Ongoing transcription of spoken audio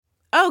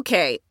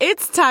Okay,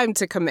 it's time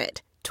to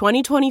commit.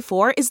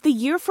 2024 is the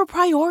year for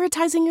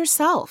prioritizing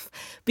yourself.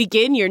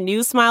 Begin your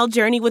new smile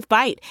journey with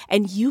Byte,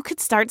 and you could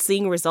start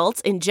seeing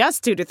results in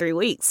just 2 to 3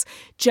 weeks.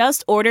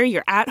 Just order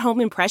your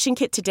at-home impression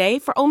kit today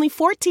for only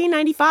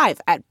 $14.95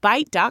 at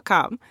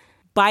Byte.com.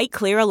 Byte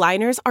Clear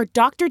aligners are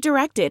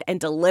doctor-directed and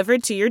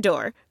delivered to your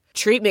door.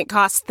 Treatment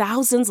costs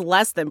thousands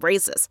less than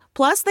braces.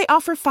 Plus, they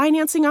offer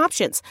financing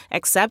options,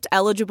 accept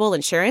eligible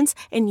insurance,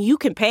 and you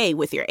can pay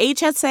with your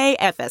HSA,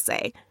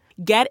 FSA.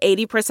 Get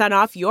 80%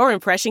 off your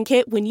impression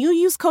kit when you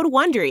use code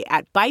WONDERY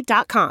at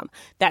Byte.com.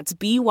 That's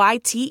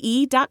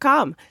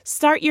BYTE.com.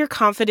 Start your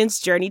confidence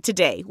journey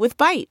today with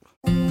Byte.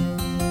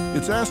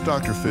 It's Ask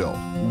Dr. Phil.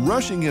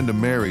 Rushing into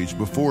marriage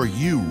before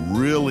you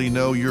really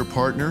know your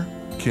partner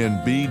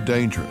can be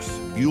dangerous.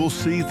 You'll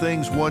see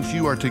things once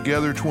you are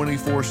together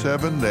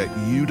 24/7 that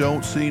you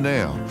don't see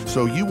now.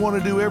 So you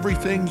want to do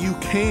everything you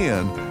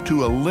can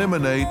to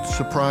eliminate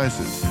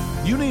surprises.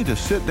 You need to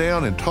sit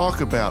down and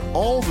talk about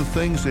all the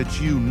things that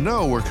you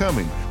know are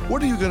coming.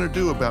 What are you going to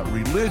do about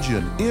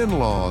religion,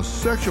 in-laws,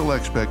 sexual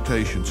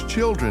expectations,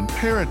 children,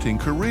 parenting,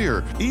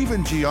 career,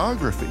 even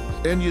geography?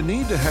 And you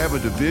need to have a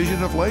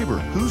division of labor.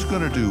 Who's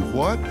going to do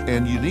what?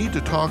 And you need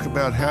to talk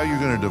about how you're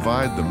going to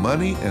divide the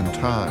money and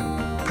time.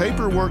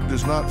 Paperwork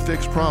does not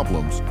fix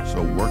problems,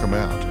 so work them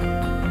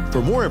out.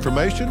 For more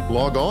information,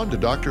 log on to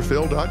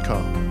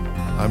drphil.com.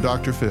 I'm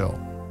Dr. Phil.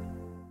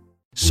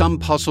 Some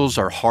puzzles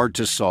are hard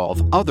to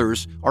solve,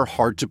 others are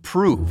hard to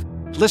prove.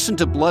 Listen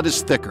to Blood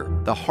is Thicker,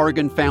 The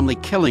Hargan Family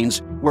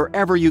Killings,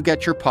 wherever you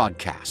get your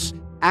podcasts.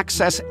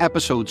 Access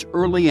episodes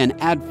early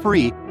and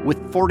ad-free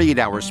with 48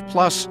 Hours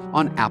Plus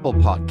on Apple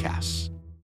Podcasts.